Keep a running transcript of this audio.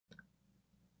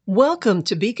Welcome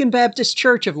to Beacon Baptist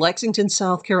Church of Lexington,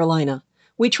 South Carolina.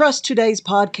 We trust today's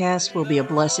podcast will be a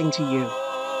blessing to you.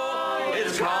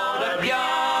 It's called up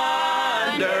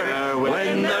yonder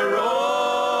when the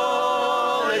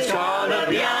roll is called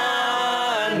up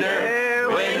yonder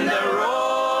when the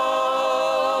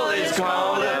roll is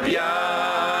called up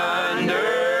yonder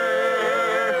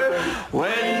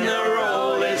when the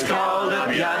roll is called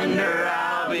up yonder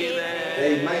I'll be there.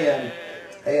 Amen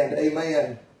and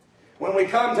amen. When we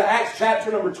come to Acts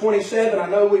chapter number 27, I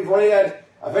know we've read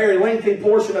a very lengthy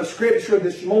portion of Scripture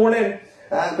this morning,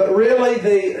 but really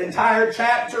the entire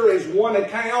chapter is one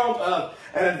account of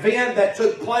an event that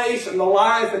took place in the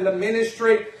life and the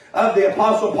ministry of the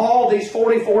Apostle Paul. These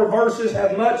 44 verses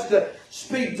have much to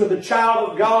speak to the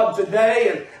child of God today,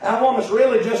 and I want us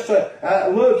really just to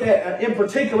look at, in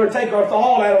particular, take our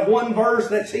thought out of one verse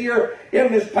that's here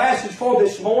in this passage for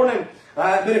this morning.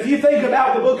 But if you think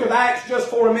about the book of Acts just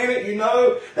for a minute, you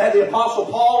know that the Apostle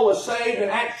Paul was saved in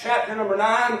Acts chapter number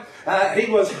 9.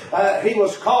 He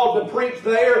was called to preach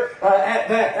there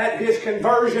at his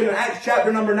conversion in Acts chapter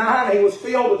number 9. He was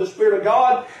filled with the Spirit of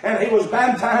God, and he was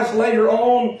baptized later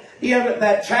on in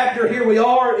that chapter. Here we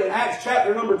are in Acts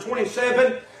chapter number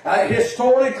 27.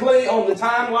 Historically, on the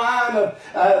timeline of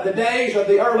the days of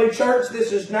the early church,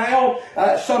 this is now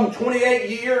some 28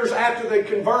 years after the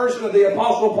conversion of the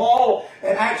Apostle Paul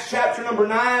in Acts chapter number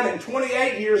 9. And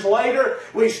 28 years later,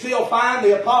 we still find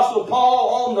the Apostle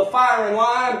Paul on the firing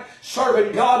line,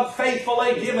 serving God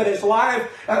faithfully, giving his life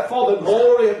for the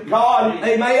glory of God.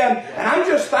 Amen. And I'm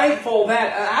just thankful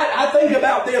that I think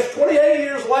about this. 28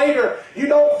 years later, you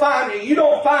don't find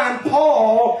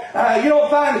Paul, you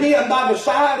don't find him by the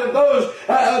side of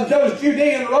those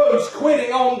Judean roads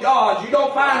quitting on God. You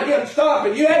don't find him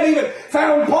stopping. You haven't even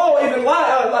found Paul even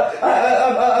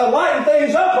lighting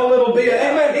things up a little bit.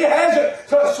 Amen. He hasn't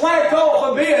slacked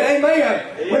off a bit.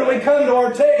 Amen. When we come to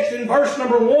our text in verse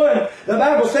number 1, the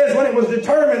Bible says, when it was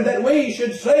determined that we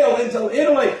should sail into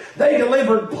Italy, they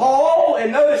delivered Paul,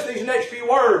 and notice these next few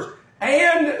words,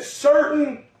 and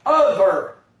certain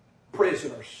other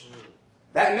prisoners.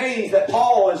 That means that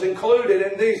Paul is included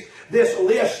in this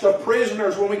list of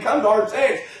prisoners. When we come to our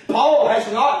text, Paul has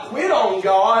not quit on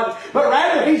God, but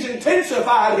rather he's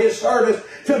intensified his service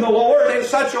to the Lord in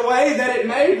such a way that it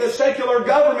made the secular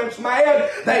governments mad.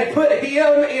 They put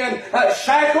him in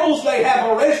shackles. They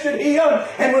have arrested him.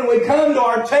 And when we come to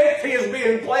our text, he is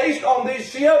being placed on this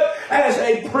ship as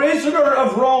a prisoner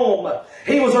of Rome.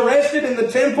 He was arrested in the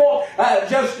temple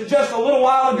just a little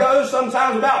while ago,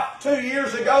 sometimes about 2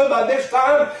 years ago. By this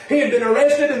time, he had been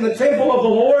arrested in the temple of the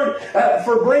Lord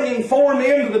for bringing 4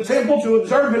 men to the temple to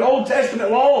observe an Old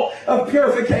Testament law of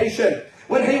purification.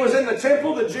 When he was in the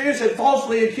temple, the Jews had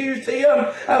falsely accused him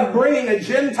of bringing a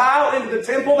Gentile into the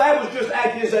temple. That was just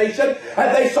accusation.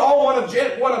 They saw one of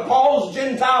Paul's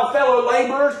Gentile fellow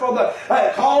laborers for the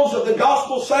cause of the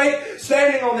gospel's sake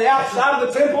standing on the outside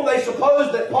of the temple. They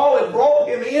supposed that Paul had brought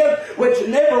him in, which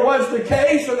never was the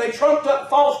case, and they trumped up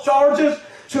false charges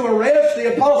to arrest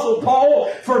the Apostle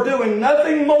Paul for doing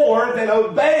nothing more than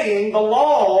obeying the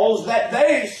laws that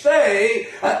they say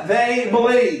they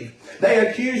believe. They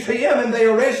accuse him and they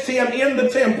arrest him in the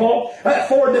temple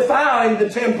for defiling the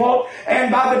temple.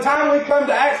 And by the time we come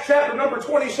to Acts chapter number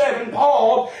 27,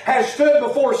 Paul has stood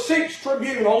before 6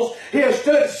 tribunals. He has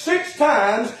stood 6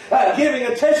 times giving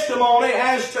a testimony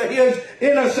as to his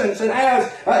innocence and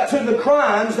as to the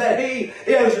crimes that he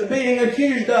is being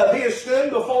accused of. He has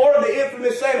stood before the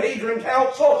infamous Sanhedrin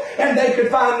Council and they could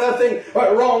find nothing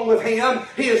wrong with him.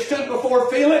 He has stood before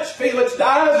Felix. Felix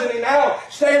dies and he now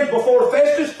stands before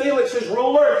Festus. Felix is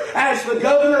ruler as the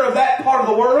governor of that part of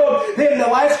the world. Then the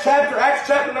last chapter, Acts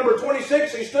chapter number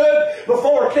 26, he stood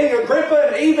before King Agrippa,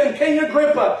 and even King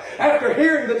Agrippa, after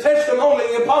hearing the testimony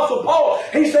of the Apostle Paul,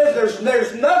 he says there's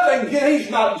nothing, he's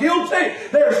not guilty.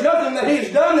 There's nothing that he's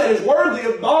done that is worthy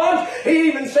of bonds. He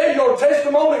even said, your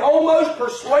testimony almost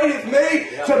persuaded me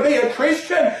to be a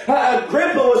Christian.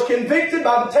 Agrippa was convicted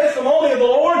by the testimony of the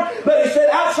Lord, but he said,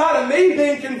 outside of me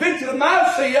being convicted of my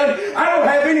sin, I don't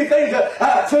have anything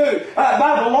to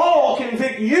by the law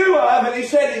convict you of. And he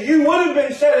said that you would have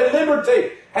been set at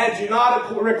liberty had you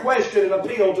not requested an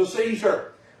appeal to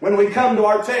Caesar. When we come to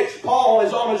our text, Paul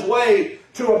is on his way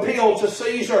to appeal to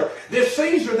Caesar. This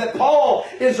Caesar that Paul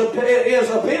is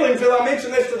appealing to, I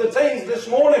mentioned this to the teens this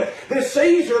morning, this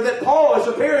Caesar that Paul is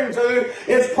appealing to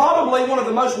is probably one of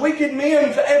the most wicked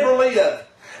men to ever live.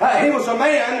 He was a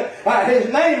man,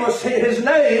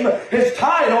 his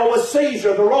title was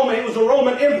Caesar, the Roman. He was the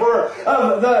Roman emperor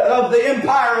of the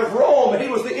Empire of Rome. He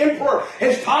was the emperor.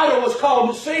 His title was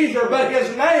called Caesar, but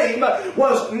his name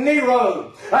was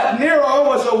Nero. Nero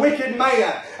was a wicked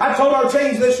man. I told our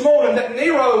teens this morning that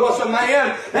Nero was a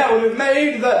man that would have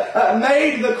made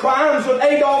the crimes of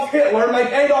Adolf Hitler make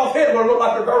Adolf Hitler look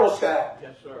like a Girl Scout.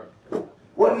 Yes, sir.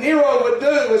 What Nero would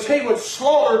do is he would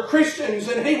slaughter Christians,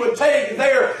 and he would take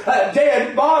their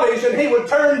dead bodies and he would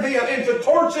turn them into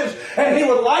torches, and he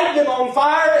would light them on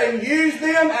fire and use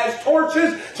them as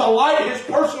torches to light his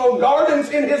personal gardens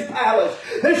in his palace.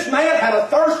 This man had a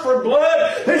thirst for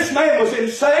blood. This man was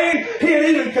insane. He had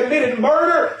even committed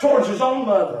murder towards his own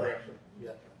mother.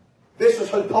 This is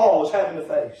who Paul was having to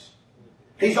face.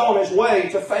 He's on his way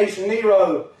to face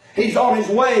Nero. He's on his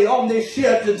way on this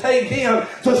ship to take him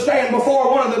to stand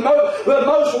before one of the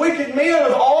most wicked men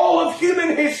of all of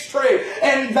human history.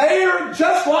 And there,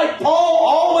 just like Paul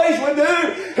always would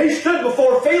do, he stood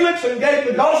before Felix and gave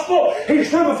the gospel. He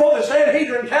stood before the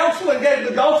Sanhedrin Council and gave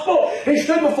the gospel. He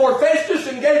stood before Festus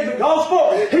and gave the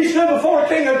gospel. He stood before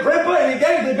King Agrippa and he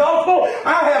gave the gospel.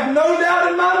 I have no doubt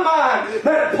in my mind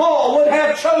that Paul would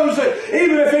have chosen,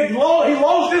 even if he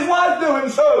lost his life doing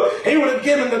so, he would have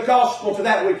given the gospel to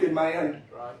that wicked man.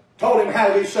 Told him how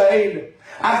to be saved.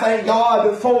 I thank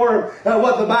God for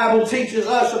what the Bible teaches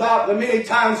us about the many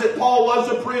times that Paul was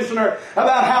a prisoner,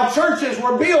 about how churches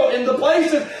were built in the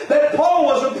places that Paul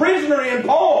was a prisoner in.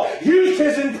 Paul used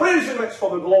his imprisonments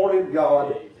for the glory of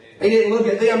God. He didn't look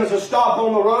at them as a stop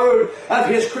on the road of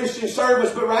his Christian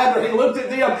service, but rather he looked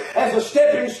at them as a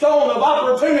stepping stone of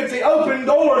opportunity, open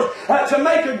doors to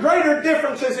make a greater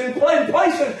differences in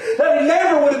places that he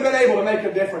never would have been able to make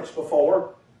a difference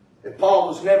before. If Paul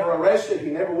was never arrested,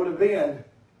 he never would have been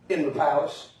in the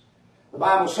palace. The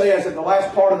Bible says in the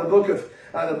last part of the book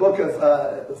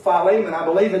of Philemon, I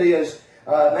believe it is,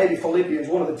 maybe Philippians,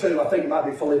 one of the two, I think it might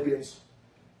be Philippians,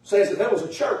 says that there was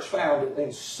a church founded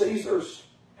in Caesar's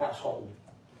household.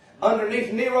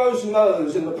 Underneath Nero's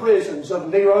nose, in the prisons of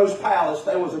Nero's palace,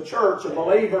 there was a church of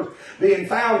believers being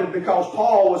founded because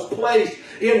Paul was placed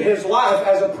in his life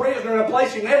as a prisoner in a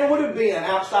place he never would have been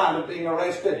outside of being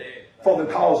arrested for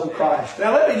the cause of Christ.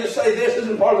 Now let me just say this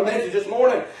isn't part of the message this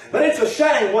morning, but it's a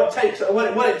shame what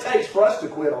it takes for us to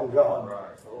quit on God.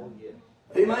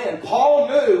 Amen. Paul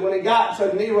knew when he got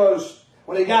to Nero's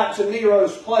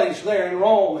place there in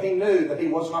Rome, he knew that he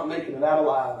was not making it out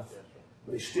alive.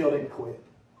 But he still didn't quit.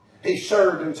 He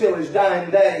served until his dying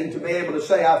day to be able to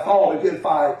say, I fought a good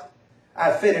fight.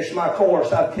 I finished my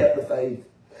course. I've kept the faith.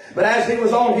 But as he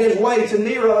was on his way to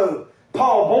Nero,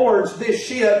 Paul boards this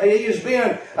ship. He has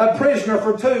been a prisoner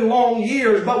for 2 long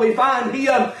years, but we find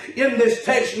him in this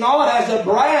text not as a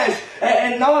brash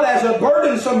and not as a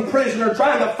burdensome prisoner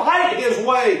trying to fight his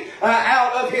way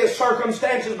out of his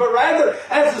circumstances, but rather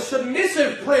as a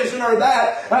submissive prisoner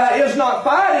that is not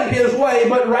fighting his way,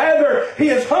 but rather he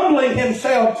is humbling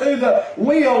himself to the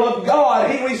will of God.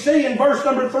 We see in verse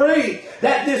number 3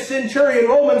 that this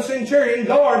Roman centurion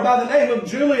guard by the name of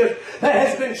Julius, that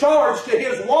has been charged to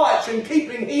his watch and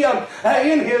keeping him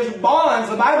in his bonds.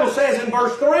 The Bible says in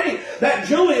verse 3 that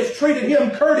Julius treated him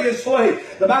courteously.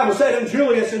 The Bible said in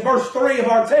Julius in verse 3 of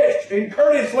our text,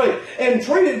 courteously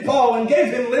entreated Paul and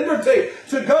gave him liberty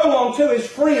to go on to his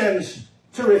friends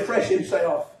to refresh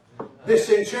himself. This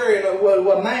centurion,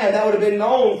 a man that would have been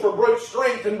known for brute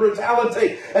strength and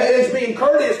brutality, as being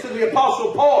courteous to the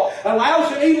Apostle Paul,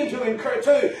 allows him even to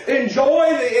enjoy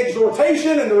the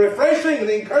exhortation and the refreshing and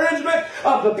the encouragement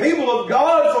of the people of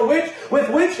God with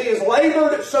which he has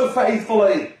labored so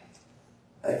faithfully.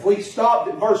 If we stopped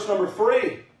at verse number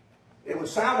 3, it would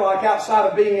sound like outside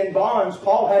of being in bonds,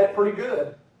 Paul had it pretty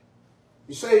good.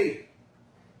 You see,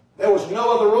 there was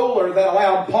no other ruler that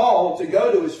allowed Paul to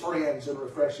go to his friends and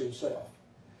refresh himself.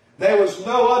 There was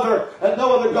no other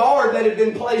guard that had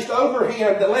been placed over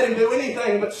him that let him do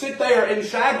anything but sit there in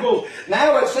shackles.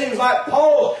 Now it seems like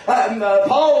Paul's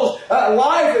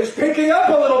life is picking up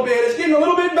a little bit. It's getting a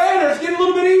little bit better. It's getting a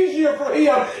little bit easier for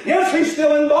him. Yes, he's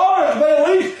still in bonds, but at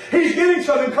least he's getting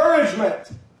some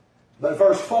encouragement. But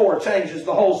verse 4 changes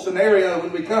the whole scenario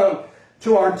when we come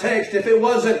to our text.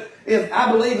 If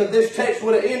I believe that this text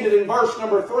would have ended in verse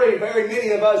number 3, very many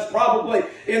of us probably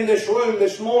in this room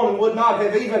this morning would not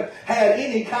have even had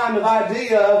any kind of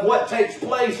idea of what takes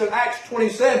place in Acts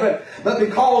 27. But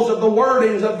because of the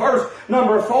wordings of verse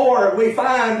number 4, we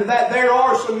find that there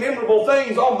are some memorable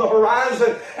things on the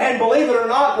horizon. And believe it or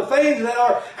not, the things that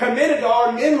are committed to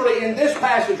our memory in this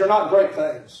passage are not great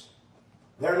things.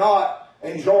 They're not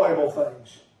enjoyable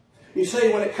things. You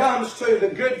see, when it comes to the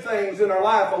good things in our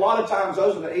life, a lot of times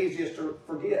those are the easiest to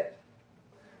forget.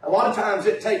 A lot of times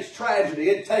it takes tragedy.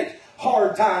 It takes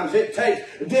hard times. It takes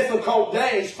difficult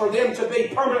days for them to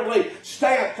be permanently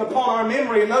stamped upon our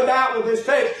memory. And no doubt with this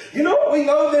text, you know what we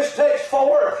know this text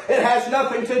for? It has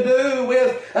nothing to do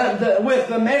with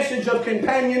the message of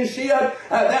companionship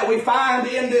that we find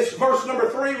in this verse number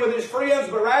 3 with his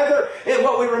friends, but rather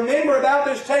what we remember about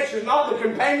this text is not the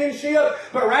companionship,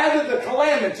 but rather the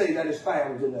calamity that is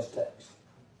found in this text.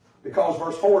 Because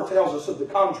verse 4 tells us of the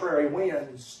contrary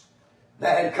winds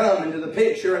that had come into the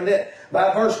picture, and that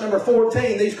by verse number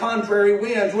 14, these contrary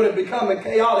winds would have become a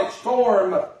chaotic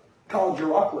storm called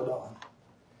Euroclydon.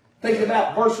 Think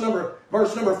about verse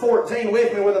number 14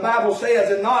 with me, where the Bible says,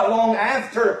 and not long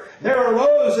after there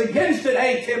arose against it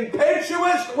a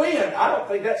tempestuous wind. I don't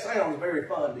think that sounds very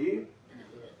fun, do you?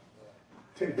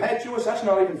 Tempestuous, that's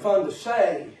not even fun to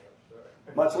say,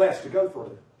 much less to go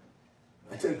through.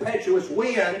 A tempestuous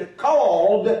wind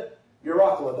called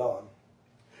Euroclydon.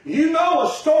 You know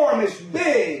a storm is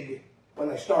big when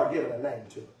they start giving a name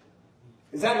to it.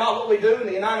 Is that not what we do in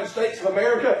the United States of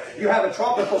America? You have a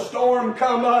tropical storm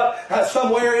come up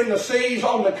somewhere in the seas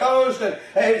on the coast, and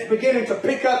it's beginning to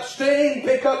pick up steam,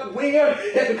 pick up wind.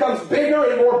 It becomes bigger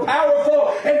and more powerful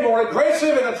and more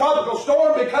aggressive, and the tropical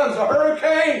storm becomes a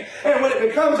hurricane. And when it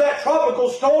becomes that tropical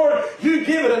storm, you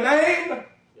give it a name.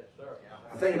 Yes, sir.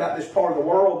 I think about this part of the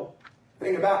world.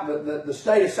 Think about the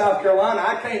state of South Carolina.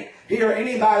 I can't hear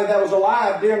anybody that was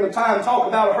alive during the time talk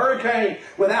about a hurricane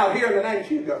without hearing the name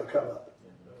Hugo come up.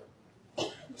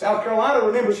 South Carolina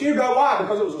remembers Hugo. Why?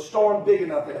 Because it was a storm big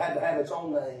enough it had to have its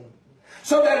own name.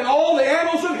 So that in all the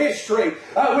annals of history,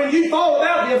 when you thought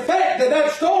about the effect that that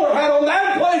storm had on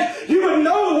that place, you would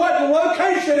know what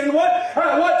location and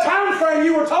what time frame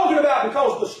you were talking about,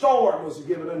 because the storm was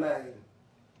given a name.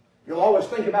 You'll always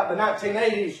think about the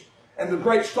 1980s and the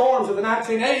great storms of the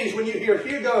 1980s when you hear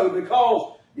Hugo,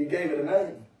 because you gave it a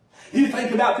name. You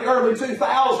think about the early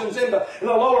 2000s in the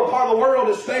lower part of the world,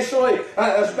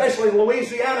 especially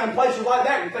Louisiana and places like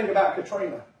that. You think about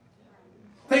Katrina.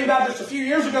 Think about just a few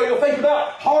years ago, you'll think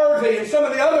about Harvey and some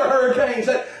of the other hurricanes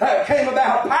that came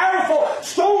about. Powerful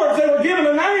storms that were given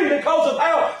a name because of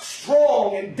how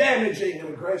strong and damaging and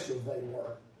aggressive they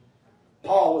were.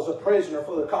 Paul was a prisoner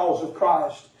for the cause of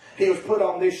Christ. He was put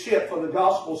on this ship for the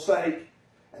gospel's sake.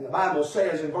 And the Bible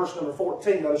says in verse number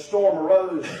 14 that a storm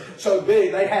arose so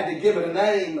big they had to give it a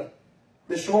name.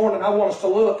 This morning I want us to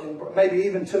look, and maybe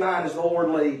even tonight as the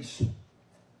Lord leads,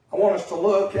 I want us to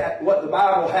look at what the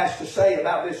Bible has to say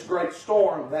about this great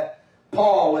storm that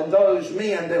Paul and those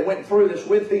men that went through this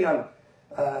with him,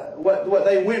 what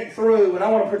they went through. And I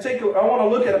want to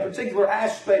look at a particular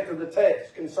aspect of the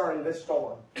text concerning this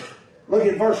storm. Look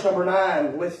at verse number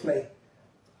 9 with me,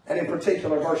 and in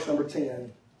particular verse number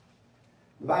 10.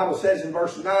 The Bible says in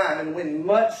verse 9, and when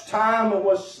much time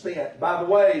was spent. By the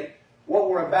way, what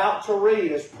we're about to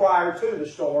read is prior to the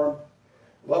storm.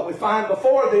 What we find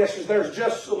before this is there's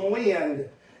just some wind.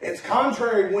 It's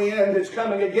contrary wind. It's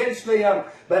coming against them,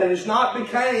 but it has not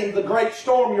become the great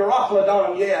storm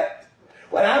Euroclydon yet.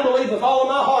 Well, I believe with all of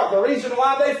my heart the reason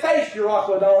why they faced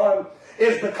Euroclydon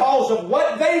is because of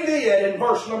what they did in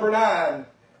verse number 9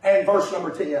 and verse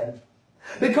number 10.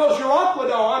 Because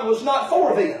Euroclydon was not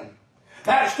for them.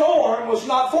 That storm was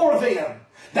not for them.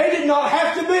 They did not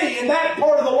have to be in that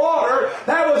part of the water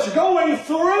that was going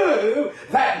through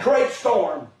that great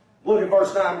storm. Look at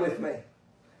verse 9 with me.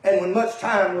 And when much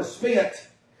time was spent,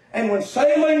 and when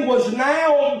sailing was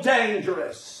now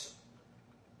dangerous,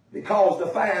 because the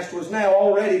fast was now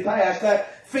already past,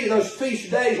 those feast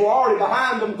days were already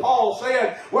behind them, Paul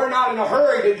said, we're not in a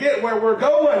hurry to get where we're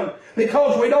going,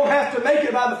 because we don't have to make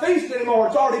it by the feast anymore.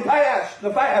 It's already past,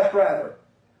 the fast rather.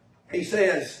 He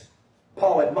says,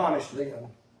 Paul admonished them.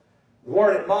 The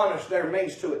word admonish there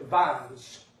means to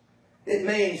advise. It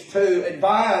means to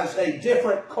advise a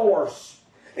different course.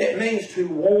 It means to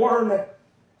warn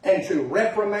and to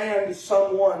reprimand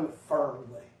someone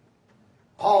firmly.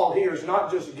 Paul here is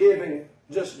not just giving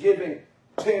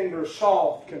tender,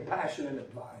 soft, compassionate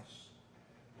advice.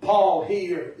 Paul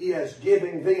here is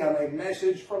giving them a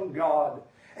message from God.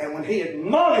 And when he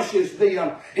admonishes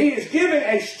them, he is giving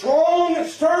a strong,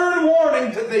 stern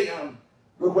warning to them.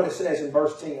 Look what it says in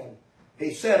verse 10.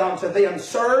 He said unto them,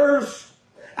 Sirs,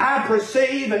 I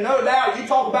perceive, and no doubt you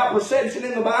talk about perception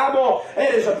in the Bible,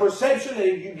 it is a perception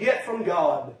that you get from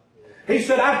God. He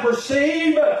said, I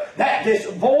perceive that this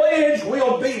voyage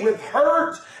will be with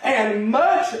hurt and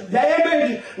much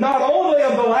damage, not only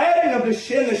of the lading of the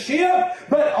ship,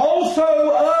 but also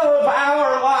of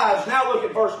our lives. Now look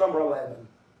at verse number 11.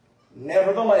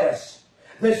 Nevertheless,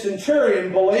 the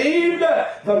centurion believed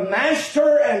the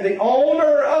master and the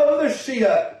owner of the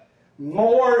ship,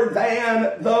 more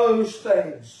than those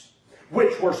things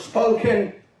which were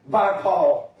spoken by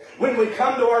Paul. When we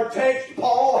come to our text,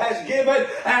 Paul has given,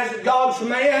 as God's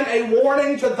man, a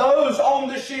warning to those on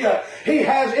the ship. He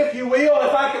has, if you will,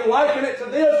 if I can liken it to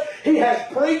this, he has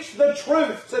preached the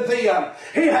truth to them.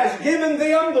 He has given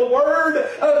them the Word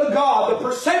of God, the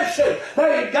perception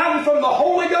that he'd gotten from the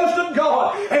Holy Ghost of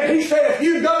God. And he said, if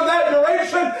you go that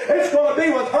direction, it's going to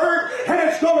be with hurt, and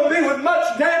it's going to be with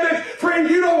much damage. Friend,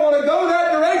 you don't want to go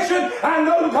that direction. I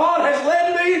know God has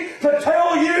led me to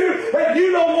tell you that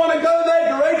you don't want to go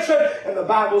that direction. And the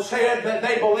Bible said that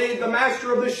they believed the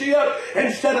master of the ship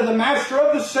instead of the master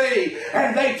of the sea.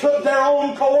 And they took their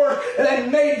own course and they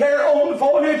made their own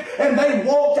voyage, and they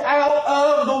walked out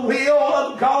of the will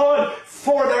of God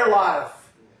for their life.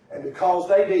 And because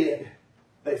they did,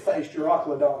 they faced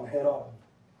Euroclydon head on.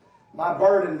 My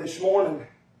burden this morning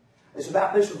is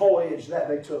about this voyage that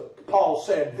they took. Paul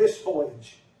said, this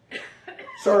voyage,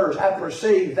 sirs, I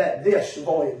perceive that this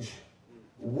voyage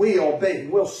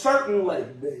will certainly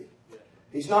be.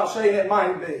 He's not saying it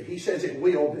might be. He says it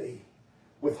will be,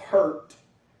 with hurt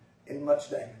and much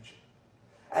damage.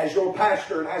 As your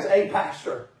pastor and as a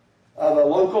pastor of a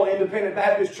local independent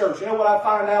Baptist church, you know what I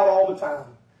find out all the time?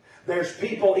 There's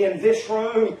people in this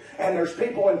room, and there's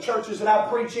people in churches that I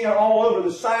preach in all over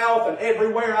the South and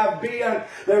everywhere I've been.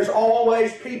 There's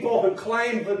always people who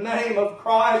claim the name of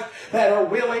Christ that are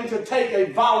willing to take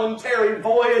a voluntary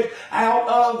voyage out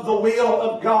of the will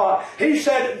of God. He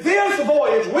said, this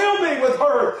voyage will be with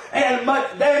her and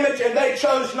much damage, and they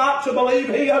chose not to believe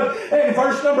him. And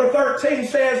verse number 13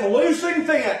 says, loosing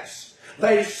thence,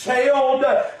 they sailed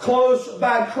close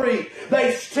by Crete.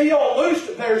 They still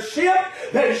loosed their ship.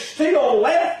 They still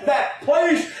left that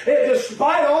place.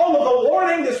 Despite all of the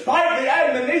warning, despite the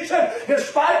admonition,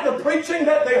 despite the preaching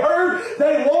that they heard,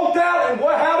 they walked out. And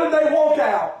how did they walk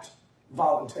out?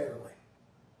 Voluntarily.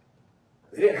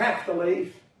 They didn't have to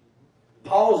leave.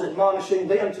 Paul's admonishing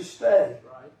them to stay.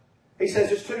 He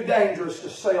says it's too dangerous to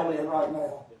sail in right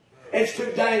now. It's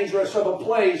too dangerous of a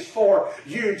place for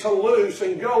you to loose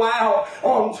and go out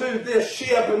onto this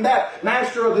ship. And that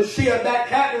master of the ship, that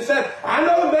captain said, I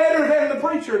know better than the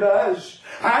preacher does.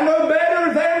 I know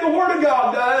better than the Word of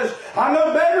God does. I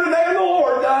know better than the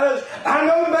Lord does. I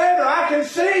know better. I can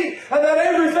see that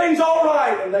everything's all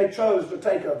right. And they chose to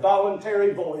take a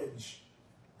voluntary voyage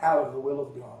out of the will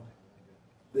of God.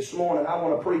 This morning I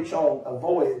want to preach on a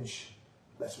voyage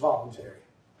that's voluntary.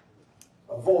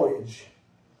 A voyage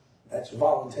that's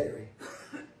voluntary.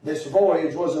 This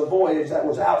voyage was a voyage that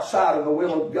was outside of the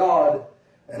will of God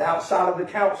and outside of the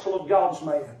counsel of God's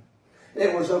man.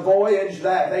 It was a voyage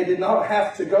that they did not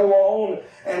have to go on.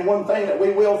 And one thing that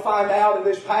we will find out in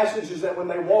this passage is that when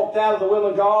they walked out of the will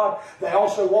of God, they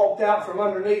also walked out from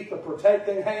underneath the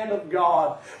protecting hand of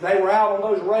God. They were out on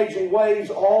those raging waves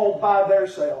all by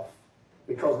themselves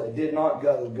because they did not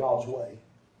go God's way.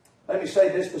 Let me say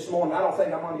this morning. I don't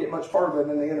think I'm going to get much further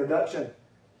than the introduction.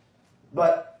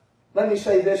 But let me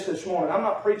say this morning. I'm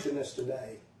not preaching this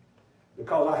today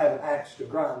because I have an axe to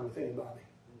grind with anybody.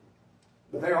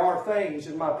 But there are things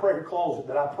in my prayer closet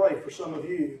that I pray for some of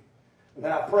you, and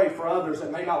that I pray for others that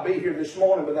may not be here this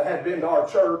morning, but that have been to our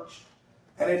church.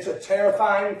 And it's a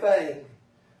terrifying thing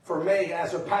for me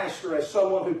as a pastor, as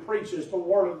someone who preaches the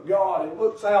Word of God and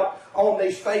looks out on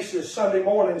these faces Sunday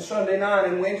morning, Sunday night,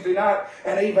 and Wednesday night,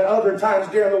 and even other times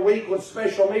during the week with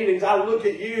special meetings. I look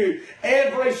at you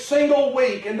every single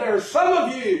week, and there are some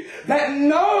of you that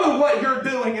know what you're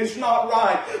doing is not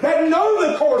right, that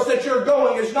know the course that you're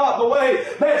going is not the way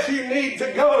that you need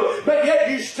to go, but yet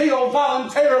you still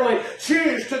voluntarily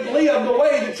choose to live the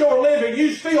way that you're living.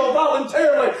 You still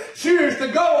voluntarily choose to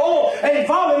go on a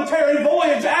voluntary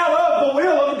voyage out of the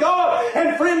will of God.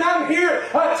 And friend, I'm here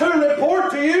to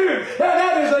report to you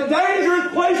that is a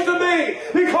dangerous place to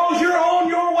be because you're on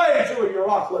your way to a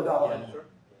Euroclydon.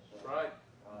 Yes, right.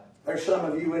 There's some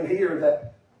of you in here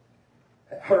that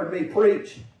heard me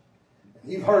preach.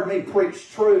 You've heard me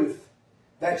preach truth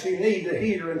that you need to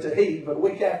hear and to heed. But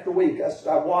week after week,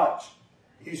 I watch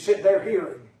you sit there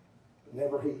hearing, but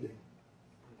never heeding.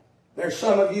 There's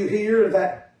some of you here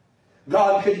that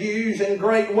God could use in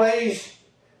great ways,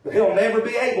 but He'll never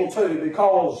be able to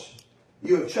because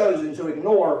you have chosen to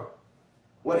ignore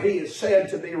what He has said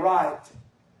to be right.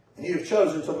 And you have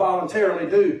chosen to voluntarily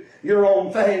do your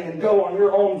own thing and go on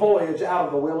your own voyage out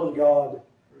of the will of God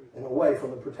and away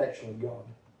from the protection of God.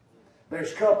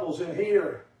 There's couples in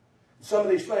here. Some of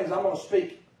these things I'm going to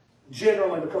speak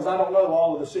generally because I don't know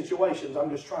all of the situations. I'm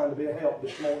just trying to be a help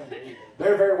this morning.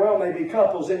 There very well may be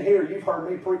couples in here. You've heard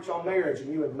me preach on marriage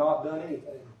and you have not done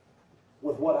anything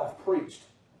with what I've preached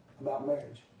about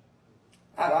marriage.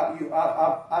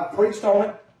 I've preached on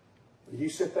it. You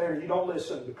sit there and you don't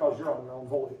listen because you're on your own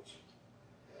voyage.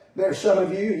 There's some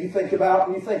of you, you think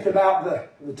about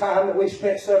the time that we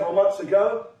spent several months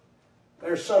ago.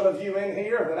 There's some of you in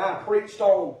here that I preached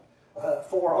on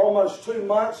for almost 2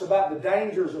 months about the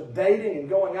dangers of dating and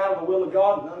going out of the will of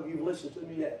God, and none of you have listened to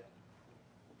me yet.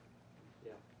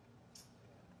 Yeah.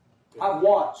 I've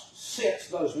watched since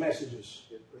those messages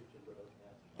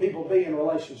people be in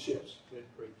relationships.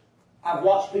 I've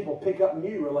watched people pick up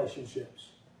new relationships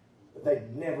that they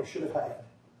never should have had,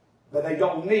 that they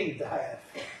don't need to have.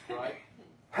 Right.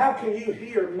 How can you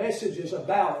hear messages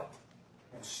about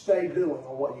it and stay doing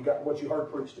on what you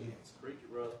heard preached against? Preach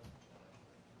it, brother.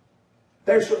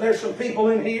 There's some people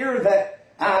in here that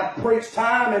I preach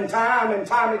time and time and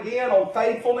time again on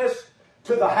faithfulness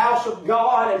to the house of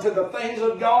God and to the things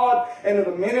of God and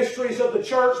to the ministries of the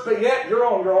church, but yet you're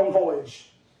on your own voyage.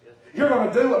 You're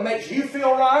going to do what makes you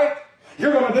feel right.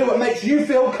 You're going to do what makes you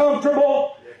feel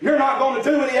comfortable. You're not going to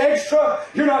do any extra.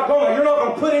 You're not going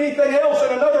to put anything else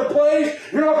in another place.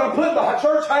 You're not going to put the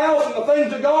church house and the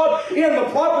things of God in the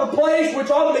proper place, which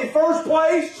ought to be first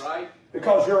place. Right.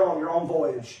 Because you're on your own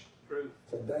voyage. True.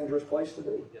 It's a dangerous place to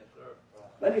be. Yes, sir.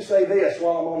 Let me say this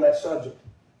while I'm on that subject.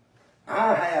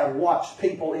 I have watched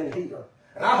people in here,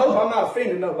 and I hope I'm not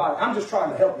offending nobody. I'm just trying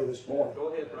to help you this morning. Go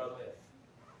ahead, brother.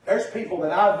 There's people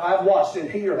that I've watched in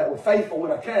here that were faithful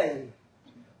when I came,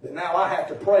 that now I have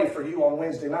to pray for you on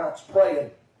Wednesday nights,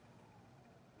 praying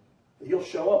that you'll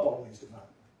show up on Wednesday night.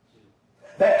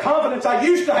 That confidence I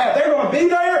used to have, they're going to be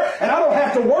there, and I don't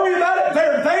have to worry about it.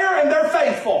 They're there, and they're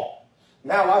faithful.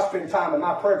 Now I spend time in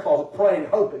my prayer closet praying,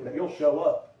 hoping that you'll show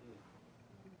up.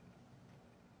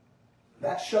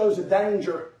 That shows a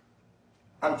danger.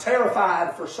 I'm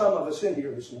terrified for some of us in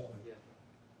here this morning.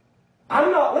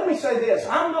 Let me say this,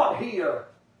 I'm not here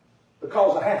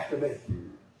because I have to be.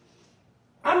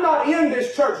 I'm not in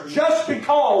this church just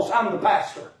because I'm the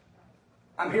pastor.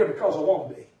 I'm here because I want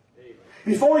to be.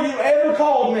 Before you ever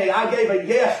called me, I gave a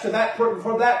yes to that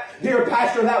for that dear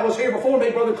pastor that was here before me,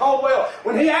 Brother Caldwell.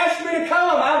 When he asked me to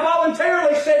come, I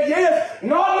voluntarily said yes,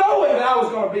 not knowing that I was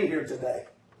going to be here today.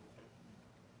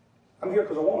 I'm here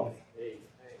because I want to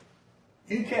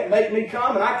be. You can't make me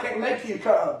come, and I can't make you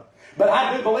come. But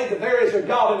I do believe that there is a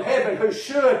God in heaven who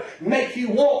should make you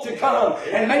want to come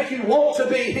and make you want to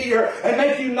be here and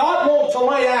make you not want to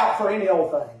lay out for any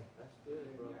old thing.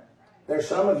 There's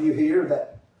some of you here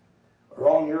that are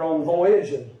on your own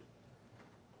voyage and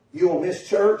you'll miss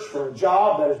church for a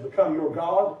job that has become your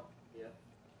God.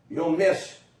 You'll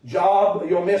miss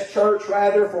church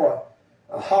rather for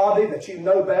a hobby that you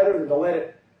know better than to let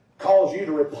it cause you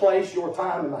to replace your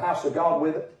time in the house of God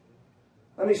with it.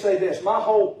 Let me say this, my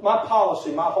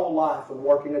policy, my whole life when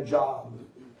working a job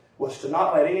was to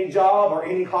not let any job or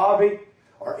any hobby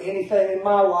or anything in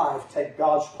my life take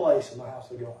God's place in the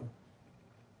house of God.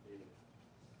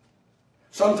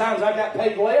 Sometimes I got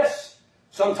paid less.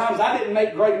 Sometimes I didn't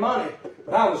make great money.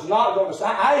 But I was not going to,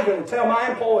 I even would tell my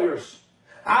employers,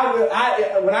 when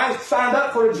I signed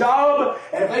up for a job,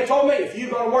 and if they told me, if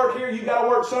you're going to work here, you've got to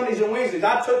work Sundays and Wednesdays,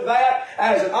 I took that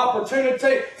as an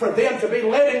opportunity for them to be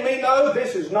letting me know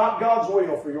this is not God's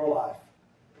will for your life.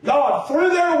 God, through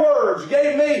their words,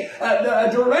 gave me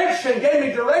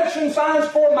direction signs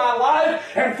for my life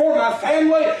and for my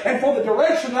family and for the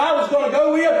direction that I was going to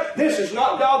go with. This is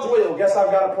not God's will. Guess I've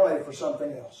got to pray for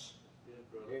something else.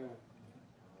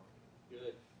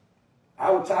 I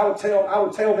would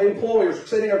tell the employers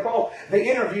sitting across the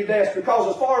interview desk, because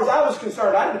as far as I was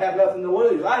concerned, I didn't have nothing to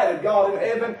lose. I had a God in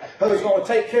heaven who was going to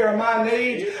take care of my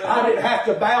needs. I didn't have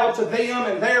to bow to them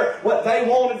and what they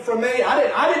wanted from me.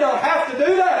 I did not have to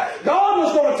do that. God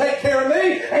was going to take care of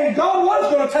me, and God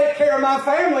was going to take care of my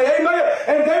family. Amen.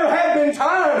 And there have been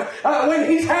times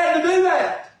when He's had to do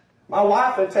that. My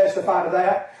wife would testify to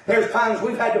that. There's times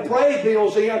we've had to pray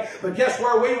bills in, but guess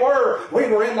where we were? We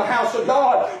were in the house of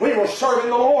God. We were serving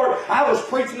the Lord. I was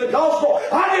preaching the gospel.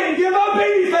 I didn't give up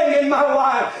anything in my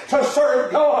life to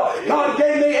serve God. God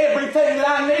gave me everything that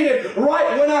I needed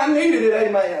right when I needed it.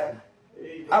 Amen.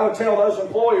 I would tell those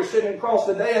employers sitting across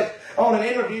the desk on an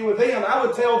interview with them, I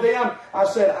would tell them, I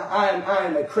said, I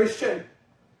am a Christian.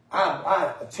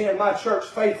 I attend my church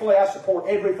faithfully. I support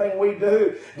everything we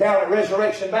do down at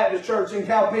Resurrection Baptist Church in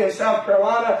Calpena, South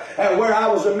Carolina, where I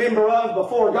was a member of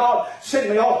before God sent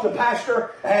me off to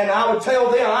pastor. And I would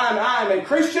tell them, I am a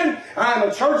Christian. I am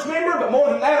a church member, but more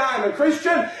than that, I am a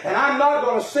Christian. And I'm not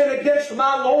going to sin against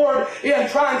my Lord in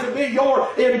trying to be your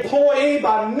employee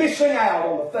by missing out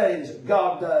on the things that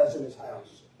God does in His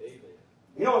house.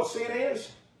 You know what sin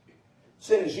is?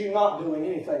 Sin is you not doing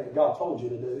anything that God told you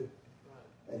to do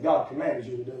and God commanded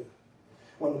you to do.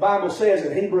 When the Bible says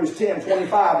in Hebrews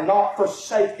 10:25, not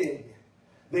forsaking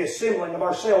the assembling of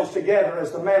ourselves together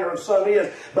as the manner of some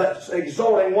is, but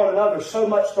exhorting one another so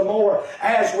much the more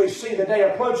as we see the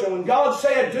day approaching. When God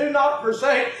said, do not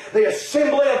forsake the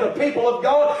assembly of the people of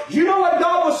God, you know what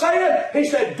God was saying? He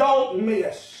said, don't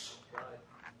miss.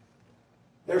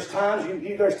 There's times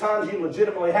you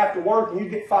legitimately have to work and you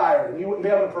get fired and you wouldn't be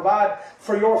able to provide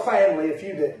for your family if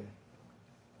you didn't.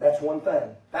 That's one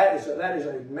thing. That is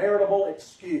a meritable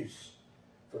excuse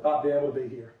for not being able to be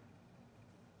here.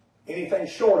 Anything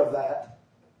short of that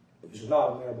is not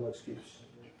a meritable excuse.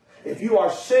 If you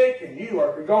are sick and you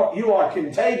are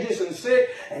contagious and sick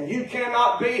and you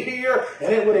cannot be here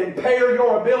and it would impair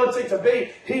your ability to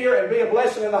be here and be a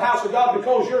blessing in the house of God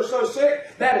because you're so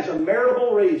sick, that is a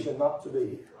meritable reason not to be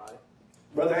here. Right.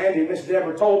 Brother Andy and Miss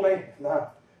Deborah told me, and I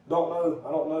don't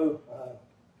know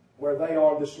where they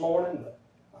are this morning, but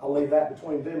I'll leave that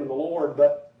between them and the Lord.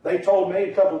 But they told me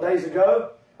a couple of days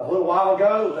ago, a little while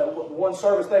ago, that one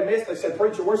service they missed, they said,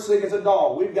 preacher, we're sick as a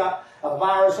dog. We've got a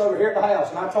virus over here at the house.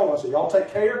 And I told them, I said, y'all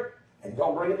take care and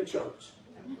don't bring it to church.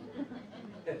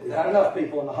 We've had enough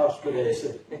people in the hospital and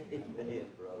sick.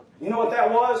 You know what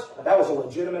that was? That was a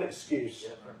legitimate excuse.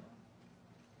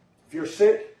 If you're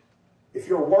sick, if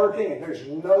you're working and there's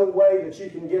no way that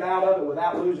you can get out of it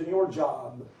without losing your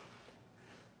job,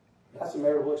 that's a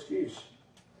meritable excuse.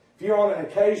 If you're on an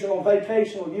occasional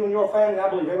vacation with you and your family, I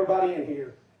believe everybody in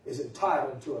here is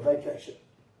entitled to a vacation.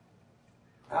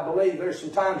 I believe there's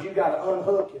some times you've got to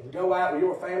unhook and go out with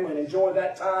your family and enjoy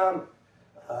that time.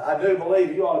 I do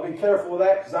believe you ought to be careful with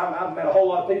that because I've met a whole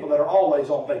lot of people that are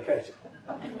always on vacation.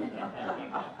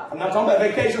 I'm not talking about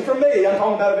vacation from me. I'm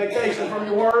talking about a vacation from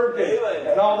your work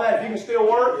and all that. If you can still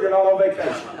work, you're not on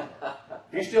vacation.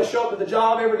 If you still show up at the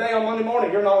job every day on Monday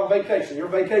morning, you're not on vacation. Your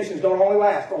vacations don't only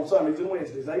last on Sundays and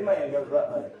Wednesdays. Amen. Goes right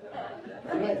there.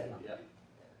 Amen.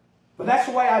 But that's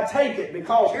the way I take it,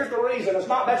 because here's the reason. That's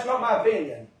not my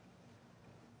opinion.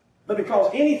 But because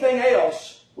anything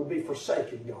else would be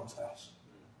forsaking God's house.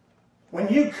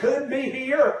 When you could be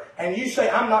here and you say,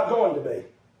 I'm not going to be,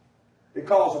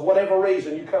 because of whatever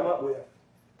reason you come up with,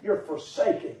 you're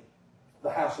forsaking the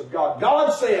house of God.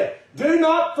 God said, do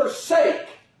not forsake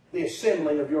the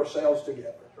assembling of yourselves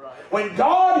together. When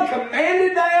God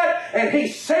commanded that and He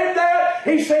said that,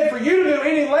 He said for you to do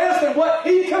any less than what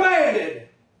He commanded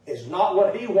is not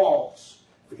what He wants.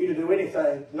 For you to do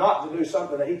anything, not to do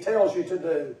something that He tells you to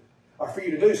do, or for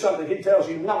you to do something He tells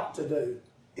you not to do,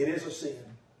 it is a sin.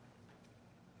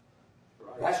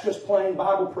 That's just plain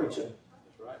Bible preaching.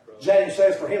 James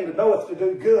says, for him to knoweth to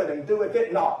do good and doeth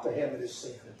it not, to him it is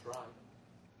sin.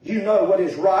 You know what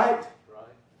is right.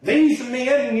 These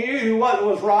men knew what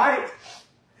was right.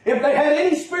 If they had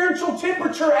any spiritual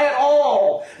temperature at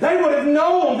all, they would have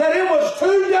known that it was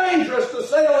too dangerous to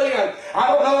sail in. I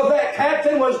don't know if that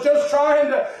captain was just trying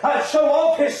to show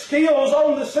off his skills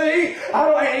on the sea.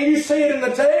 And you see it in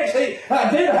the text. He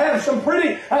did have some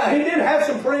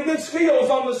pretty good skills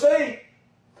on the sea.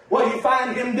 What you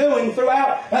find him doing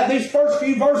throughout these first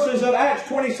few verses of Acts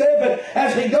 27,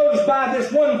 as he goes by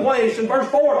this one place, in verse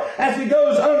 4, as he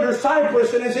goes under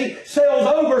Cyprus and as he sails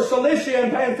over Cilicia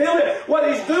and Pamphylia,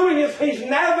 what he's doing is he's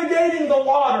navigating the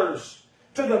waters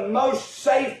to the most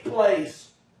safe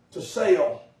place to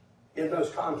sail in those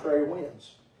contrary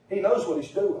winds. He knows what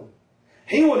he's doing.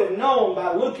 He would have known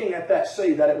by looking at that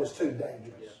sea that it was too dangerous.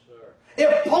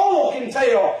 If Paul can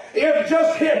tell,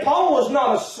 Paul was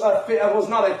not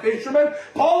a fisherman,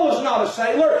 Paul was not a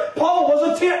sailor, Paul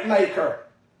was a tent maker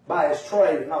by his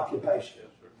trade and occupation.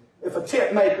 If a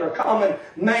tent maker, a common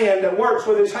man that works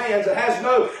with his hands and has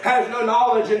no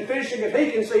knowledge in fishing, if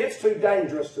he can see it's too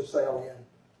dangerous to sail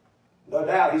in, no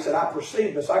doubt, he said, I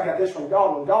perceive this, I got this from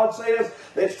God. When God says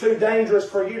that it's too dangerous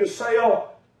for you to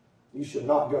sail, you should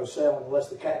not go sailing unless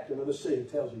the captain of the sea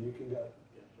tells you can go.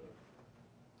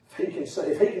 If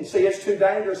he can see it's too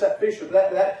dangerous, that fisher,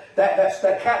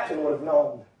 that captain would have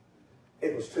known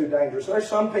it was too dangerous. There's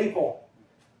some people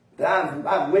that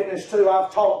I've witnessed to,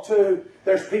 I've talked to.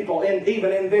 There's people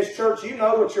even in this church. You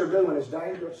know what you're doing is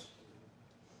dangerous.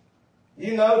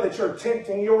 You know that you're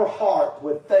tempting your heart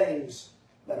with things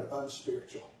that are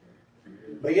unspiritual.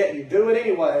 But yet you do it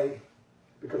anyway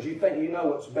because you think you know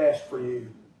what's best for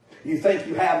you. You think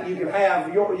you can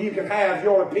have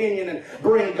your opinion and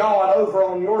bring God over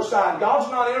on your side.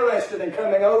 God's not interested in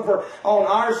coming over on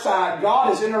our side.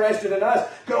 God is interested in us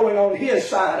going on His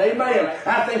side. Amen.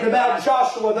 I think about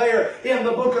Joshua there in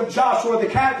the book of Joshua. The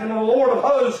captain of the Lord of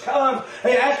hosts comes. He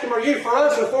asked him, are you for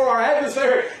us or for our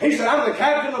adversary? He said, I'm the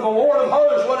captain of the Lord of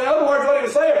hosts. Well, in other words, what he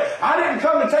was saying, I didn't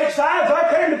come to take sides.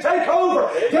 I came to take over.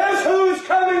 Guess who is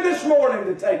coming this morning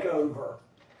to take over?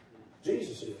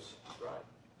 Jesus is. That's right.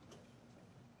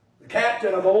 The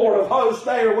captain of the Lord of hosts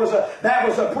that was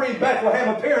a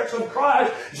pre-Bethlehem appearance of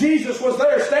Christ. Jesus was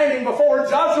there standing before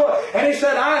Joshua, and he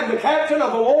said, I am the captain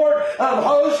of the Lord of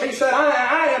hosts. He said,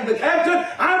 I am the captain.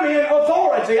 I'm in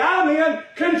authority. I'm in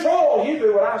control. You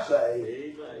do what I say.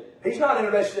 Amen. He's not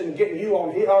interested in getting you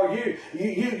on he's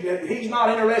not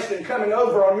interested in coming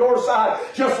over on your side,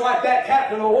 just like that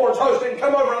captain of the Lord's host didn't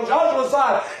come over on Joshua's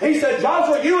side. He said,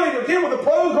 Joshua, you either deal with the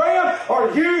program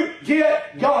or you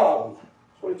get gone.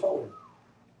 That's what he told him.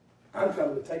 I'm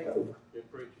coming to take over.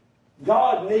 Good preaching.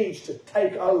 God needs to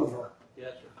take over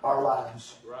Yes, sir. our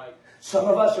lives. Right. Some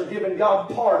of us are giving God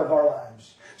part of our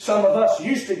lives. Some of us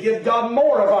used to give God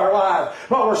more of our lives,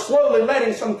 but we're slowly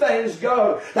letting some things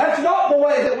go. That's not the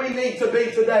way that we need to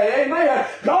be today. Amen.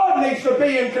 God needs to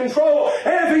be in control.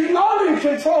 And if He's not in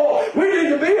control, we need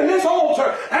to be in this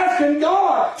altar asking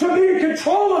God to be in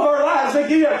control of our lives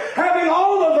again, having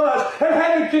all of us and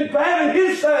having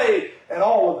His say in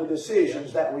all of the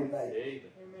decisions that we make.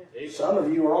 Amen. Some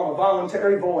of you are on a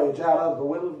voluntary voyage out of the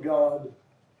will of God.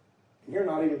 You're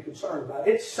not even concerned about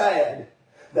it. It's sad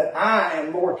that I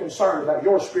am more concerned about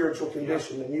your spiritual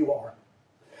condition than you are.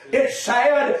 It's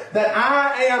sad that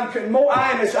I am more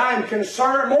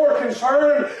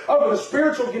concerned over the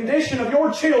spiritual condition of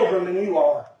your children than you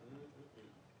are.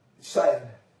 It's sad.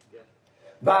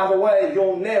 By the way,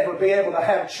 you'll never be able to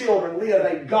have children live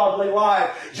a godly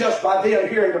life just by them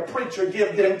hearing the preacher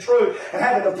give them truth and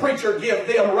having the preacher give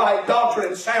them right doctrine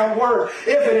and sound words.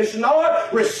 If it is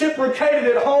not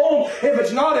reciprocated at home, if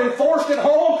it's not enforced at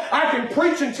home, I can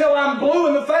preach until I'm blue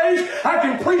in the face. I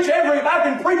can preach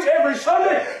every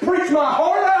Sunday, preach my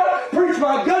heart out, preach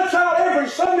my guts out every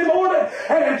Sunday morning,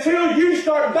 and until you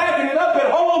start backing it up at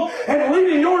home and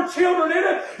leading your children in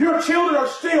it, your children are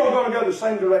still going to go the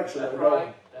same direction. That's right.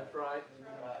 That's right.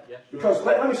 Yes, sir. Because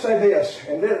let me say this,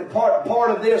 and this, part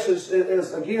of this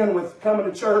is again with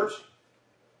coming to church.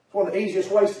 It's one of the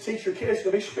easiest ways to teach your kids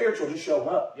to be spiritual. Just show them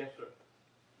up. Yes, sir.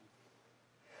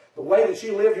 The way that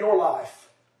you live your life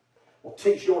will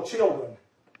teach your children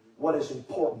what is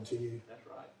important to you. That's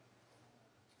right.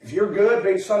 If you're good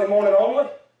being Sunday morning only,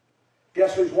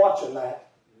 guess who's watching that?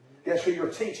 Guess who you're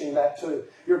teaching that to?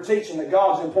 You're teaching that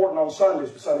God's important on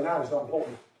Sundays, but Sunday night is not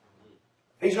important.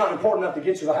 He's not important enough to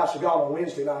get you to the house of God on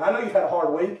Wednesday night. I know you've had a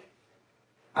hard week.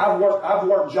 I've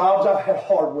worked jobs. I've had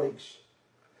hard weeks.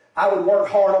 I would work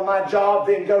hard on my job,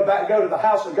 then go to the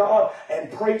house of God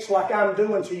and preach like I'm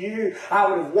doing to you. I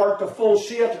would have worked a full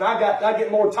shift, and I get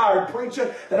more tired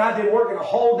preaching than I did working a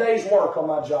whole day's work on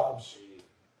my jobs.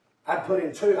 I would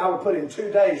put in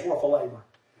 2 days worth of labor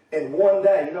in one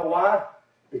day. You know why?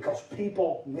 Because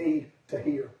people need to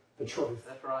hear the truth.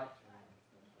 That's right.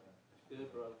 That's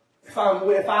good, brother.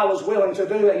 If I was willing to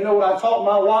do that, you know what I taught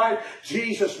my wife?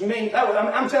 Jesus means.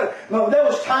 I'm telling you, there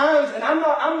was times, and I'm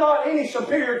not any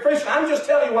superior Christian. I'm just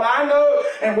telling you what I know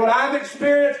and what I've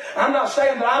experienced. I'm not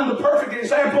saying that I'm the perfect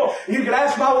example. You could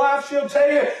ask my wife; she'll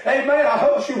tell you, "Amen." I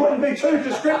hope she wouldn't be too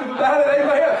descriptive about it,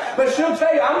 amen. But she'll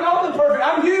tell you, I'm not the perfect.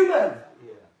 I'm human.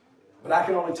 But I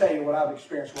can only tell you what I've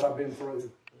experienced, what I've been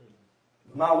through.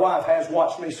 My wife has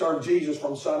watched me serve Jesus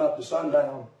from sun up to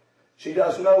sundown. She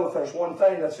does know if there's one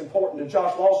thing that's important to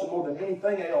Josh Lawson more than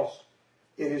anything else,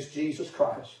 it is Jesus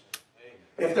Christ.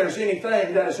 If there's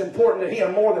anything that is important to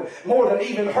him more than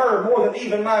even her, more than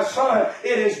even my son,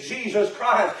 it is Jesus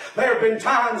Christ. There have been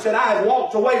times that I've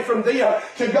walked away from them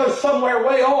to go somewhere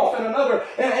way off in another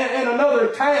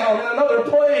town, in another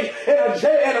place, in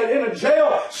a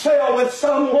jail cell with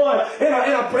someone, in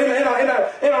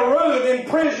a room in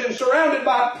prison, surrounded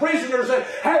by prisoners and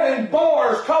having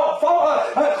bars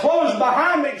closed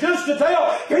behind me, just to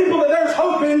tell people that there's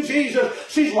hope in Jesus.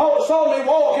 She saw me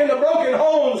walk into broken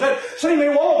homes and see me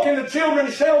walk into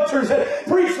children's shelters and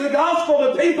preach the gospel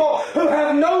to people who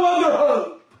have no other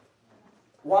hope.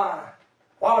 Why?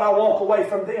 Why would I walk away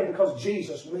from them? Because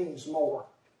Jesus means more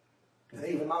than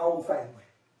even my own family.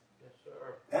 Yes, sir.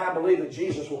 And I believe that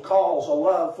Jesus will cause a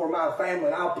love for my family,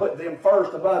 and I'll put them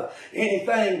first above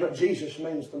anything, but Jesus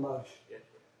means the most. Yes,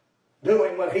 sir.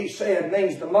 Doing what He said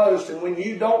means the most, and when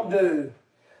you don't do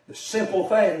the simple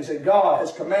things that God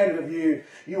has commanded of you,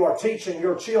 you are teaching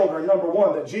your children, number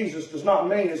one, that Jesus does not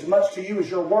mean as much to you as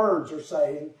your words are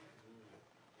saying.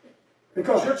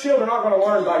 Because your children aren't going to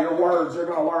learn by your words, they're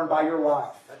going to learn by your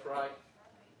life. That's right.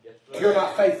 Yes, sir. If you're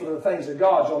not faithful to the things of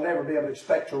God, you'll never be able to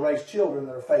expect to raise children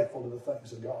that are faithful to the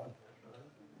things of God.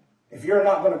 If you're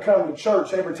not going to come to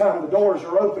church every time the doors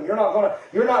are open, you're not going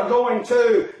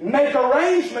to make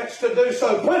arrangements to do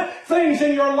so. Put things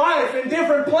in your life in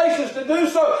different places to do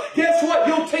so. Guess what?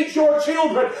 You'll teach your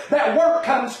children that work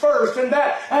comes first, and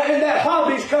that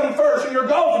hobbies come first, and your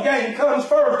golf game comes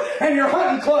first, and your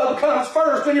hunting club comes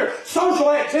first, and your social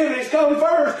activities come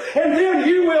first, and then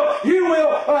you will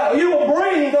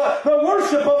bring the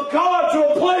worship of God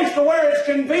to a place to where it's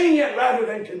convenient rather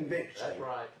than conviction. That's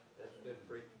right. That's good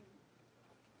preaching.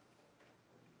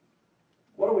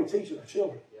 What are we teaching our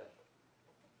children? Yes.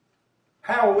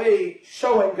 How are we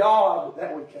showing God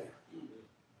that we care?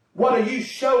 What are you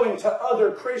showing to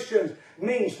other Christians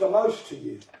means the most to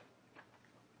you?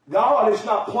 God is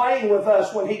not playing with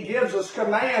us when He gives us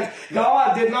commands.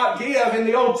 God did not give in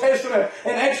the Old Testament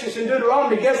in Exodus and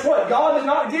Deuteronomy. Guess what? God did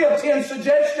not give 10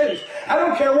 suggestions. I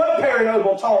don't care what Perry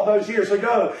Noble taught those years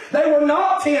ago. They were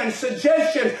not 10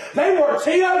 suggestions. They were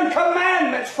 10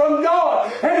 commandments from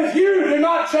God. And if you do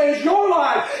not change your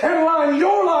life and line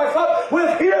your life up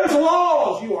with His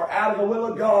laws, you are out of the will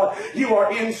of God. You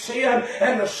are in sin.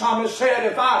 And the psalmist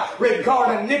said, if I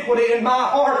regard iniquity in my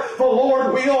heart, the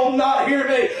Lord will not hear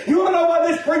me. You want to know why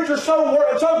this preacher's so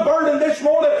burdened this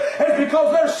morning? It's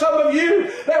because there's some of you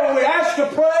that when we ask to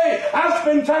pray, I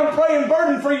spend time praying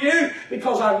burden for you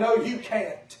because I know you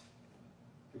can't.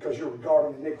 Because you're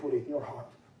regarding iniquity in your heart.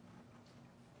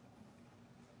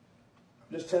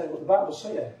 I'm just telling you what the Bible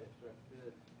said.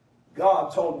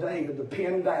 God told David to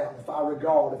pin down, if I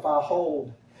regard, if I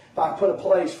hold, if I put a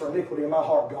place for iniquity in my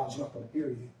heart, God's not going to hear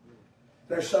you.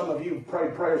 There's some of you who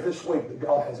prayed prayers this week that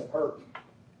God hasn't heard.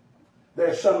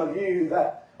 There's some of you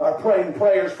that are praying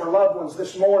prayers for loved ones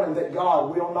this morning that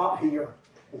God will not hear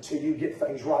until you get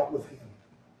things right with Him.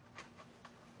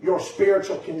 Your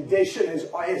spiritual condition is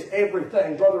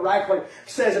everything. Brother Rackley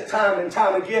says it time and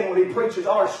time again when he preaches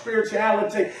our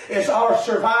spirituality is our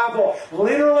survival.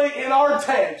 Literally in our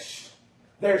text,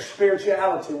 their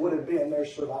spirituality would have been their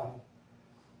survival.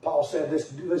 Paul said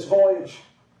this voyage,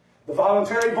 the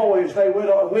voluntary voyage they went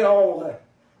on,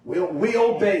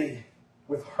 will be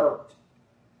with hurt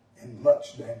and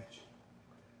much damage.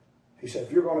 He said,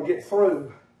 if you're going to get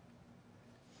through,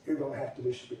 you're going to have to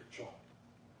be spiritual.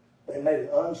 They made an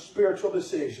unspiritual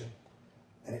decision,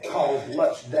 and it caused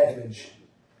much damage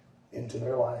into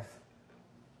their life.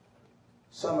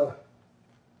 Some of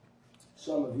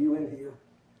you in here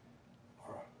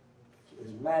are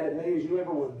as mad at me as you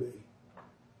ever would be.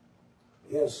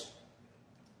 Yes.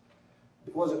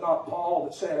 Was it not Paul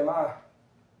that said,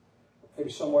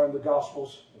 maybe somewhere in the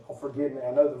Gospels, oh, forgive me,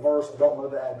 I know the verse, I don't know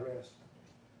the address.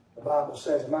 The Bible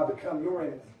says, am I become your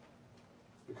enemy?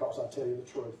 Because I tell you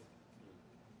the truth.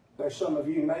 There's some of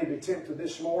you may be tempted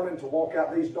this morning to walk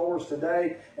out these doors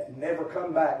today and never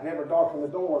come back, never darken the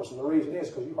doors. And the reason is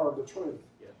because you heard the truth.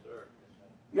 Yes, sir.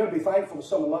 You ought to be thankful that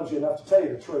someone loves you enough to tell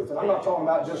you the truth. And I'm not talking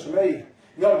about just me.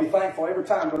 You ought to be thankful every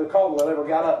time Brother Caldwell ever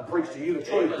got up and preached to you the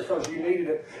truth because you needed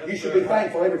it. You should be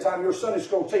thankful every time your Sunday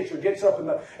school teacher gets up in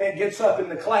the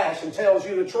class and tells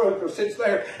you the truth, or sits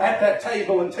there at that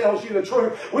table and tells you the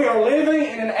truth. We are living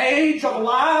in an age of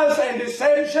lies and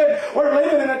deception. We're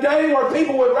living in a day where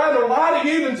people would rather lie to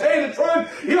you than tell you the truth.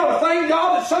 You ought to thank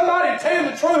God that somebody tell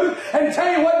you the truth and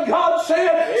tell you what God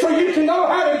said so you can know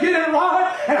how to get it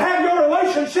right and have your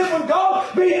relationship with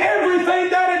God be everything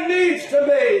that it needs to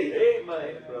be.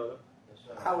 Amen. Brother.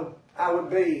 I would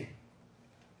be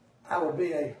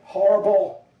a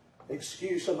horrible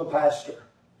excuse of a pastor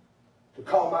to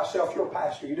call myself your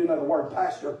pastor. You do know the word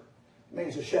pastor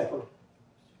means a shepherd.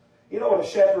 You know what a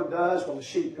shepherd does when the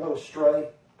sheep go astray?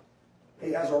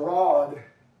 He has a rod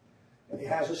and he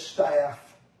has a staff.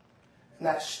 And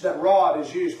that rod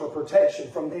is used for protection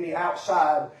from any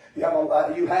outside.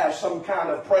 You have some kind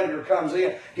of predator comes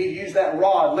in. He'd use that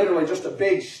rod, literally just a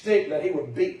big stick that he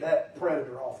would beat that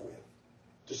predator off with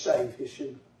to save his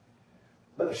sheep.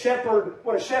 But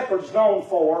what a shepherd's known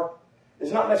for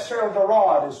is not necessarily the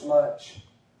rod as much,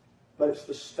 but it's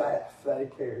the staff that he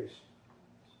carries.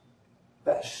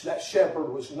 That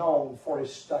shepherd was known for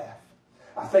his staff.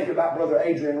 I think about Brother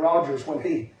Adrian Rogers when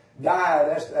he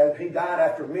died. He died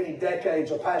after many decades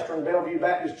of pastoring Bellevue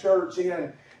Baptist Church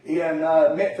in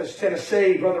Memphis,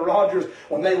 Tennessee. Brother Rogers,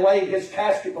 when they laid his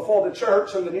casket before the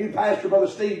church and the new pastor, Brother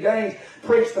Steve Gaines,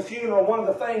 preached the funeral, one of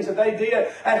the things that they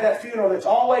did at that funeral that's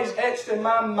always etched in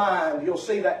my mind, you'll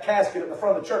see that casket at the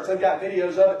front of the church. They've got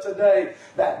videos of it today.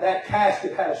 That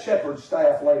casket had a shepherd's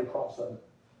staff laid across it.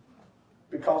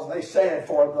 Because they said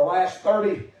for the last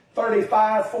 30,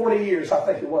 35, 40 years, I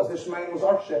think it was, this man was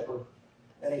our shepherd.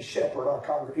 And he shepherded our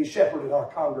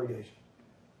congregation.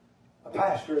 A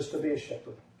pastor is to be a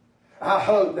shepherd. I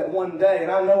hope that one day,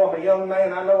 and I know I'm a young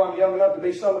man, I know I'm young enough to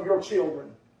be some of your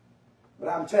children, but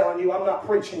I'm telling you, I'm not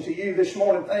preaching to you this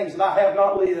morning things that I have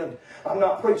not lived. I'm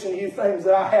not preaching to you things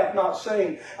that I have not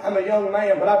seen. I'm a young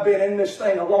man, but I've been in this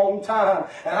thing a long time,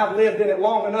 and I've lived in it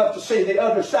long enough to see the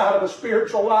other side of a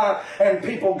spiritual life, and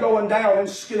people going down in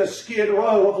a skid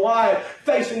row of life,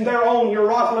 facing their own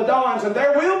Euroclydons. And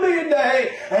there will be a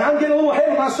day, and I'm getting a little ahead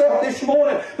of myself this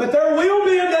morning, but there will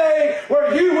be a day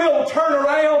where you will turn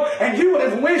around and you would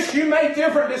have wished you made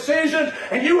different decisions,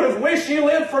 and you would have wished you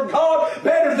lived for God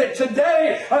better than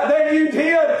today than you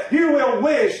did. You will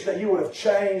wish that you would have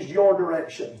changed your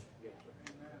direction.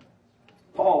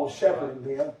 Paul was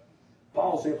shepherding them.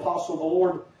 Paul's the apostle of the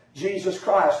Lord Jesus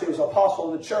Christ. He was an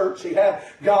apostle of the church. He had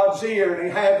God's ear, and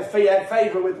he had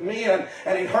favor with men,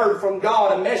 and he heard from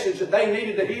God a message that they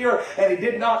needed to hear, and he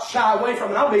did not shy away from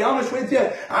it. And I'll be honest with you,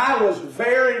 I was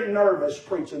very nervous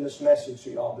preaching this message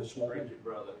to y'all this morning. Preach it,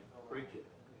 brother. Preach it.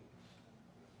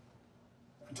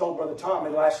 I told Brother Tommy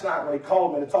last night when he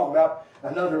called me to talk about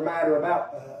another matter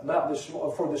about this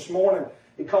for this morning.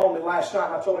 He called me last night,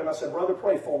 and I told him, I said, brother,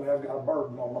 pray for me. I've got a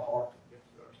burden on my heart.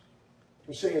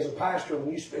 You see, as a pastor,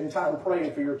 when you spend time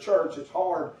praying for your church, it's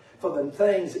hard for the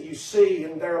things that you see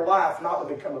in their life not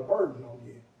to become a burden on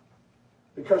you.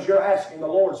 Because you're asking the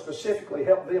Lord specifically,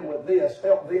 help them with this,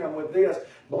 help them with this.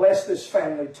 Bless this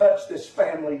family, touch this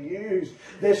family, use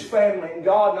this family. And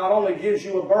God not only gives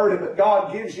you a burden, but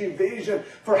God gives you vision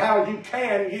for how you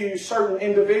can use certain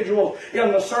individuals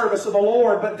in the service of the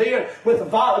Lord. But then, with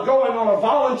going on a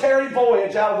voluntary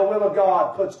voyage out of the will of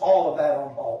God, puts all of that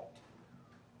on hold.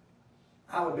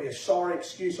 I would be a sorry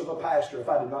excuse of a pastor if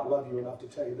I did not love you enough to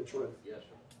tell you the truth. Yes,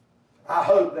 sir. I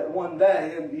hope that one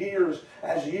day,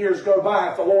 as years go by,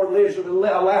 if the Lord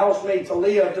allows me to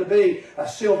live to be a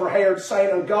silver-haired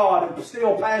saint of God and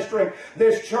still pastoring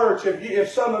this church, if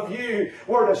some of you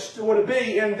were to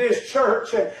be in this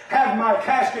church and have my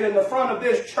casket in the front of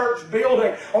this church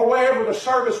building or wherever the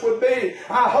service would be,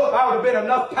 I hope I would have been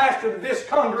enough pastor to this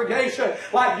congregation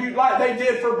like they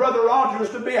did for Brother Rogers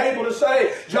to be able to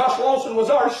say, Josh Lawson was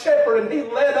our shepherd and he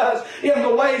led us in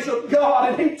the ways of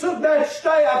God, and he took that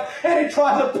staff and he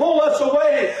tried to pull us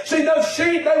away. See, those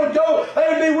sheep,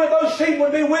 those sheep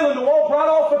would be willing to walk right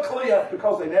off a cliff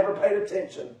because they never paid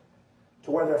attention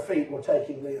to where their feet were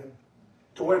taking them,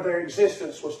 to where their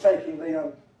existence was taking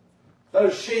them.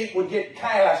 Those sheep would get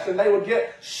cast and they would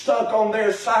get stuck on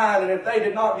their side, and if they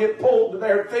did not get pulled to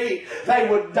their feet, they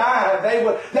would die.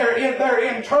 Their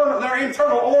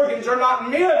internal organs are not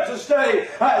meant to stay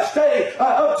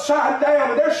upside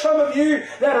down. And there's some of you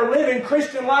that are living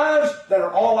Christian lives that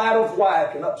are all out of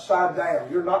whack and upside down.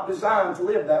 You're not designed to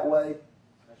live that way.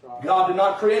 God did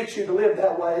not create you to live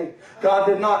that way. God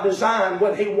did not design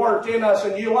when He worked in us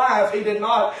and you life. He did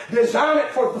not design it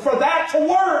for that to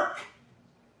work.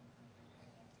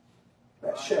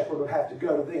 That shepherd would have to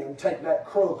go to them, take that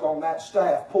crook on that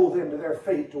staff, pull them to their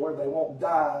feet to where they won't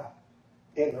die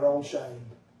in their own shame.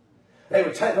 They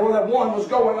would take, where that one was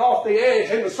going off the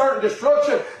edge into certain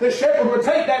destruction, the shepherd would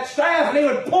take that staff and he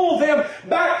would pull them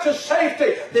back to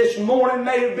safety. This morning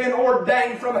may have been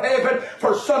ordained from heaven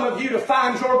for some of you to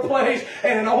find your place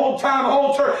in an old-time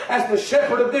altar as the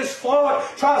shepherd of this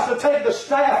flock tries to take the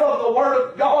staff of the Word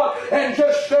of God and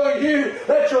just show you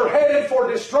that you're headed for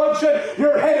destruction,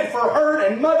 you're headed for hurt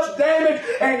and much damage,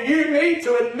 and you need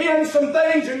to amend some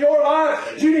things in your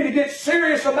life. You need to get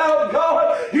serious about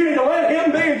God. You need to let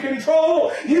Him be in control.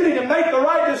 You need to make the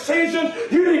right decisions.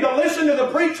 You need to listen to the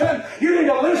preaching. You need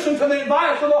to listen to the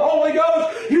advice of the Holy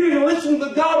Ghost. You need to listen to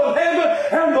the God of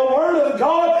heaven and the Word of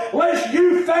God, lest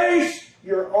you face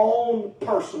your own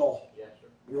personal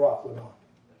Euroclydon.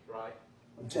 That's right.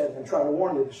 I'm trying to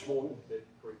warn you this morning.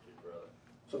 Preach it, brother.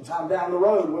 Sometime down the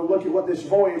road, we'll look at what this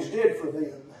voyage did for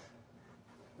them.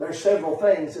 There's several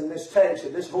things in this text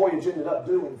that this voyage ended up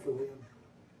doing for them.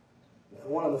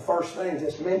 One of the first things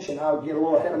that's mentioned, I'll get a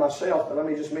little ahead of myself, but let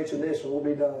me just mention this and we'll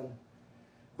be done.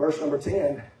 Verse number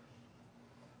 10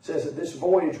 says that this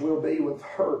voyage will be with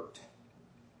hurt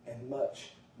and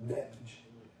much damage.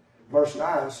 Verse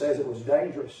 9 says it was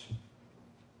dangerous.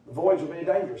 The voyage will be a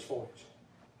dangerous voyage.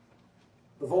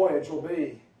 The voyage will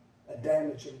be a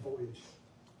damaging voyage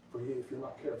for you if you're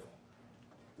not careful.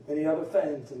 Many other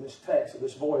things in this text that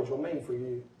this voyage will mean for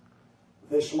you.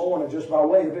 This morning, just by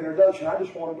way of introduction, I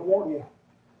just wanted to warn you.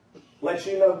 Let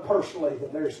you know personally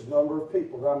that there's a number of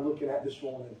people that I'm looking at this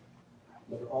morning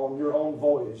that are on your own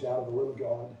voyage out of the will of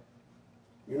God.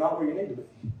 You're not where you need to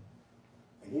be.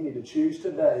 And you need to choose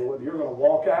today whether you're going to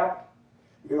walk out,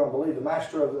 you're going to believe the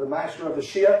master of the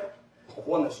ship, the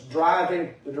one that's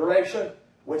driving the direction,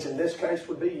 which in this case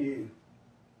would be you.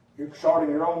 You're charting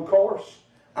your own course,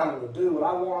 I'm going to do what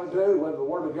I want to do, whether the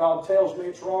Word of God tells me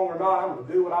it's wrong or not. I'm going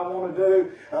to do what I want to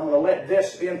do. I'm going to let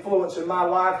this influence in my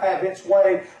life have its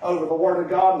way over the Word of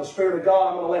God and the Spirit of God.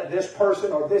 I'm going to let this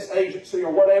person or this agency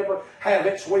or whatever have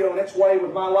its will and its way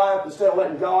with my life instead of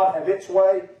letting God have its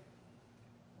way.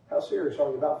 How serious are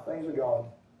you about the things of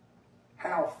God?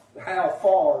 How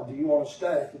far do you want to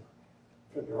stay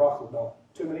from your rock?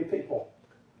 Too many people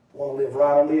want to live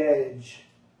right on the edge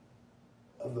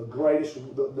of the greatest,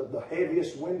 the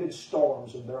heaviest winded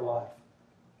storms of their life.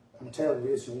 I'm telling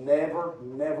you, it's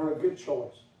never a good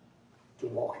choice to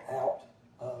walk out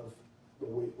of the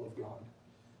will of God.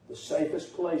 The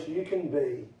safest place you can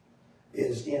be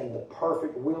is in the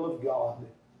perfect will of God,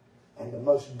 and the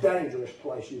most dangerous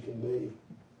place you can be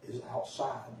is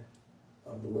outside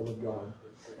of the will of God.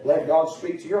 Let God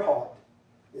speak to your heart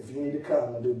if you need to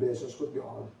come and do business with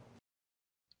God.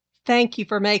 Thank you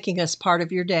for making us part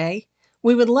of your day.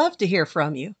 We would love to hear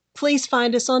from you. Please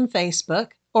find us on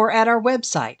Facebook or at our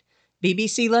website,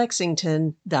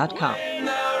 bbclexington.com.